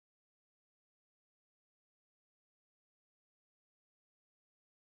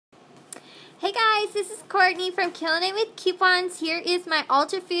Hey guys, this is Courtney from Killing It with Coupons. Here is my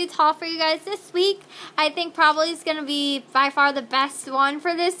Ultra Foods haul for you guys this week. I think probably is going to be by far the best one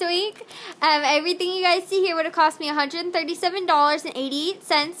for this week. Everything you guys see here would have cost me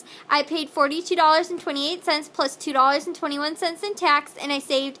 $137.88. I paid $42.28 plus $2.21 in tax, and I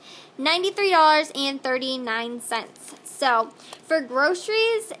saved $93.39. So, for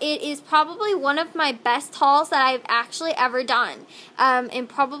groceries, it is probably one of my best hauls that I've actually ever done, and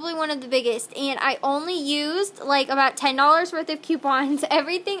probably one of the biggest. And I only used like about $10 worth of coupons.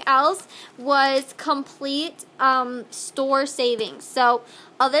 Everything else was complete store savings. So,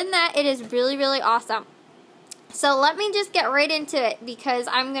 other than that, it is really, really awesome. So let me just get right into it because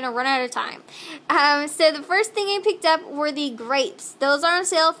I'm going to run out of time. So the first thing I picked up were the grapes. Those are on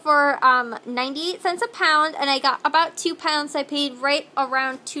sale for 98 cents a pound, and I got about 2 pounds, so I paid right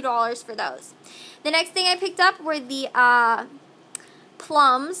around $2 for those. The next thing I picked up were the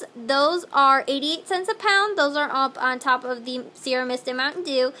plums. Those are 88 cents a pound. Those are up on top of the Sierra Mist and Mountain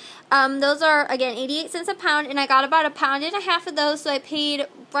Dew. Those are, again, 88 cents a pound, and I got about 1.5 pounds of those, so I paid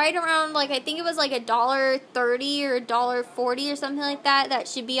right around, like, I think it was like $1.30 or $1.40 or something like that. That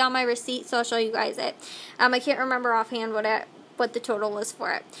should be on my receipt, so I'll show you guys it. I can't remember offhand what the total was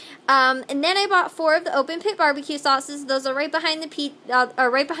for it. And then I bought 4 of the open pit barbecue sauces. Those are right behind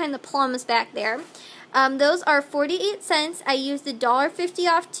the plums back there. Those are 48 cents. I used the $1.50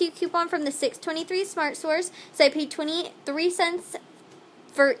 off 2 coupon from the 623 Smart Source, so I paid 23 cents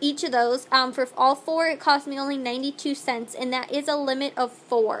for each of those. For all 4, it cost me only 92 cents, and that is a limit of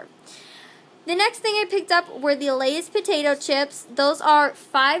 4. The next thing I picked up were the Lay's potato chips. Those are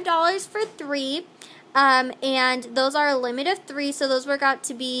 $5 for 3, and those are a limit of 3, so those work out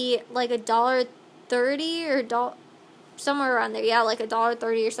to be like $1.30 or somewhere around there. Yeah, like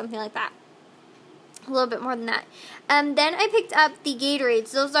 $1.30 or something like that. A little bit more than that. Then I picked up the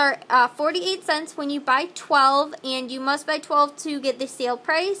Gatorades. Those are 48 cents when you buy 12, and you must buy 12 to get the sale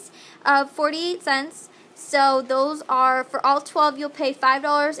price of 48 cents. So those are, for all 12, you'll pay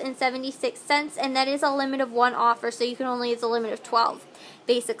 $5.76, and that is a limit of 1 offer, so you can only use a limit of 12,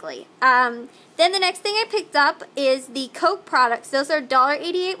 basically. Then the next thing I picked up is the Coke products. Those are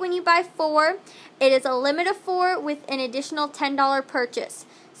 $1.88 when you buy 4. It is a limit of 4 with an additional $10 purchase.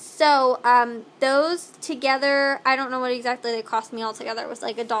 So, those together, I don't know what exactly they cost me altogether. It was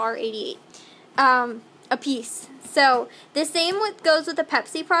like $1.88 a piece. So, the same goes with the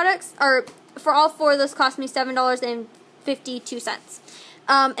Pepsi products, or for all 4 of those cost me $7.52.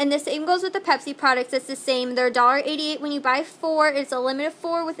 And the same goes with the Pepsi products. It's the same. They're $1.88 when you buy 4. It's a limit of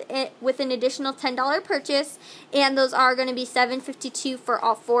 4 with an additional $10 purchase, and those are going to be $7.52 for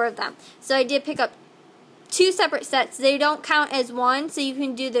all 4 of them. So, I did pick up 2 separate sets. They don't count as one, so you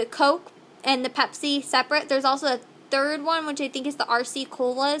can do the Coke and the Pepsi separate. There's also a third one, which I think is the RC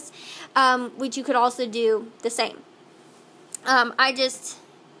Colas, which you could also do the same.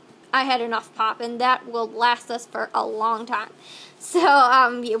 I had enough pop, and that will last us for a long time. So,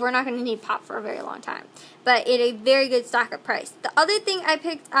 yeah, we're not going to need pop for a very long time. But at a very good stock up price. The other thing I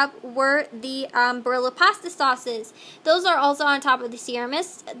picked up were the Barilla pasta sauces. Those are also on top of the Sierra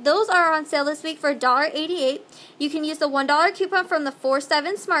Mist. Those are on sale this week for $1.88. You can use the $1 coupon from the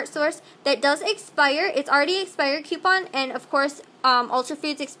 4-7 Smart Source. That does expire. It's already expired coupon, and of course, Ultra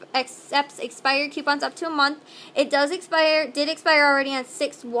Foods accepts expired coupons up to a month. It did expire already on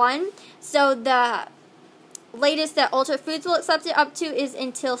 6/1, so the latest that Ultra Foods will accept it up to is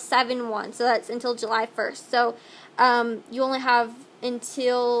until 7/1, so that's until July 1st. So you only have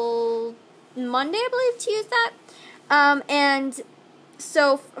until Monday, I believe, to use that. And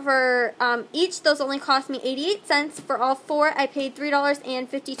so for each, those only cost me 88 cents. For all 4, I paid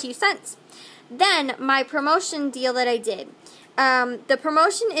 $3.52. Then my promotion deal that I did. The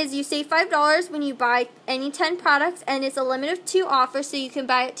promotion is you save $5 when you buy any 10 products, and it's a limit of 2 offers, so you can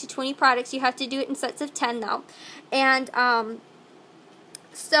buy it to 20 products. You have to do it in sets of 10, though. And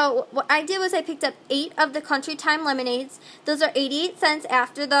so what I did was I picked up 8 of the Country Time lemonades. Those are 88 cents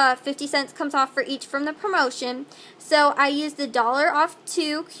after the 50 cents comes off for each from the promotion. So I used the $1 off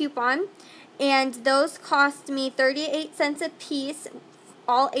 2 coupon, and those cost me 38 cents a piece.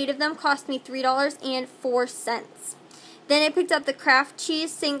 All 8 of them cost me $3.04. Then I picked up the Kraft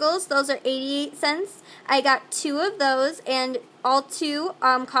cheese singles. Those are 88 cents. I got 2 of those, and all 2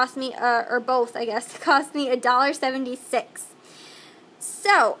 cost me, or both, I guess, cost me $1.76.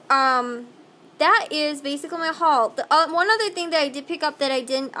 So, that is basically my haul. One other thing that I did pick up that I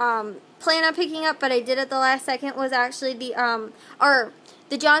didn't plan on picking up, but I did at the last second, was actually the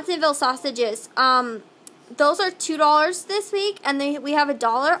Johnsonville sausages. Those are $2 this week, and we have a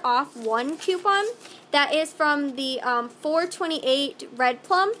 $1 off 1 coupon. That is from the 428 Red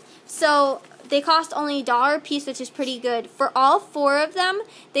Plum. So they cost only $1 a piece, which is pretty good. For all 4 of them,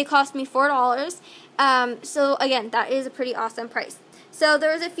 they cost me $4. So again, that is a pretty awesome price. So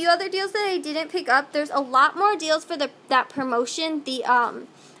there's a few other deals that I didn't pick up. There's a lot more deals for that promotion. The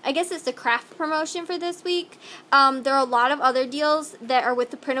I guess it's the craft promotion for this week. There are a lot of other deals that are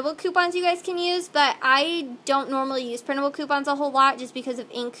with the printable coupons you guys can use, but I don't normally use printable coupons a whole lot just because of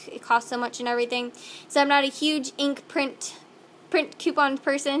ink. It costs so much and everything. So I'm not a huge ink print coupon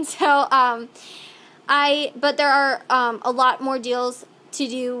person. So but there are a lot more deals to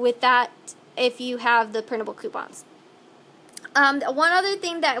do with that if you have the printable coupons. One other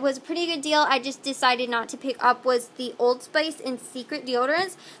thing that was a pretty good deal I just decided not to pick up was the Old Spice and Secret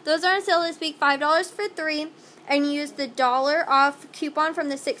deodorants. Those are on sale this week, $5 for 3, and you use the $1 off coupon from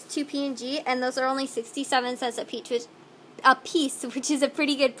the 6-2 P&G, and those are only 67 cents a piece, which is a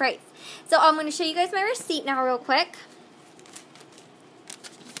pretty good price. So I'm going to show you guys my receipt now real quick.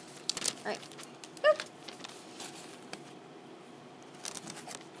 Alright.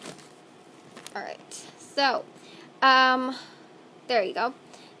 Alright, so there you go.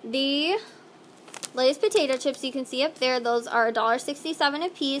 The Lay's potato chips you can see up there, those are $1.67 a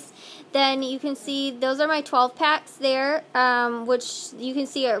piece. Then you can see those are my 12 packs there, which you can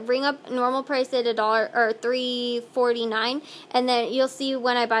see ring up normal price at $1 or $3.49, and then you'll see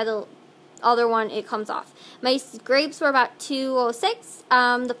when I buy the other one it comes off. My grapes were about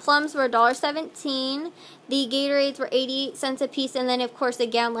 $2.06. The plums were $1.17. The Gatorades were 88 cents a piece, and then of course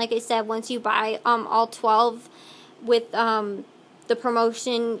again, like I said, once you buy all 12 with the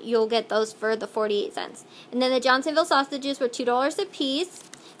promotion, you'll get those for the 48 cents. And then the Johnsonville sausages were $2 a piece.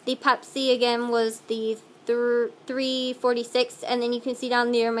 The Pepsi again was the $3.46, and then you can see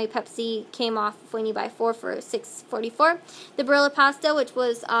down there my Pepsi came off when you buy 4 for $6.44. The Barilla pasta, which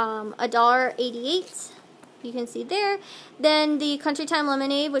was $1.88. You can see there. Then the Country Time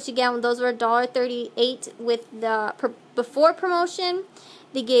lemonade, which again those were $1.38 with the before promotion.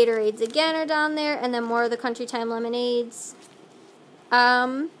 The Gatorades again are down there, and then more of the Country Time lemonades.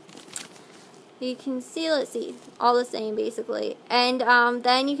 You can see, let's see, all the same basically. And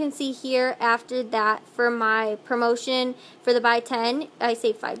then you can see here after that for my promotion for the buy 10, I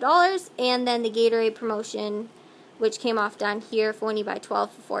saved $5. And then the Gatorade promotion, which came off down here for when you buy 12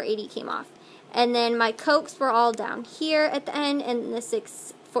 for $4.80 came off. And then my Cokes were all down here at the end, and the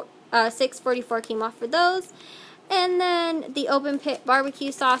 $6.44 came off for those. And then the Open Pit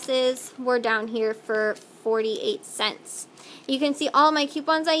barbecue sauces were down here for 48 cents. You can see all my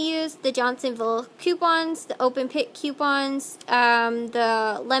coupons I used, the Johnsonville coupons, the Open Pit coupons,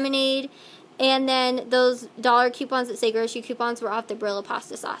 the lemonade, and then those dollar coupons that say grocery coupons were off the Barilla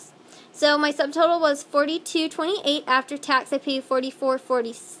pasta sauce. So my subtotal was $42.28. After tax I paid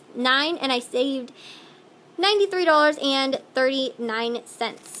 $44.49, and I saved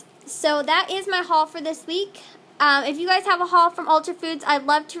 $93.39. So that is my haul for this week. If you guys have a haul from Ultra Foods, I'd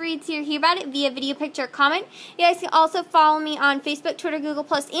love to read to hear about it via video, picture, or comment. You guys can also follow me on Facebook, Twitter, Google+,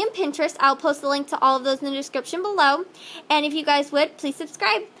 and Pinterest. I'll post a link to all of those in the description below. And if you guys would, please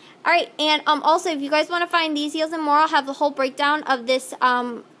subscribe. Alright, and also if you guys want to find these deals and more, I'll have the whole breakdown of this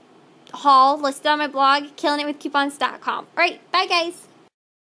haul listed on my blog, killingitwithcoupons.com. Alright, bye guys!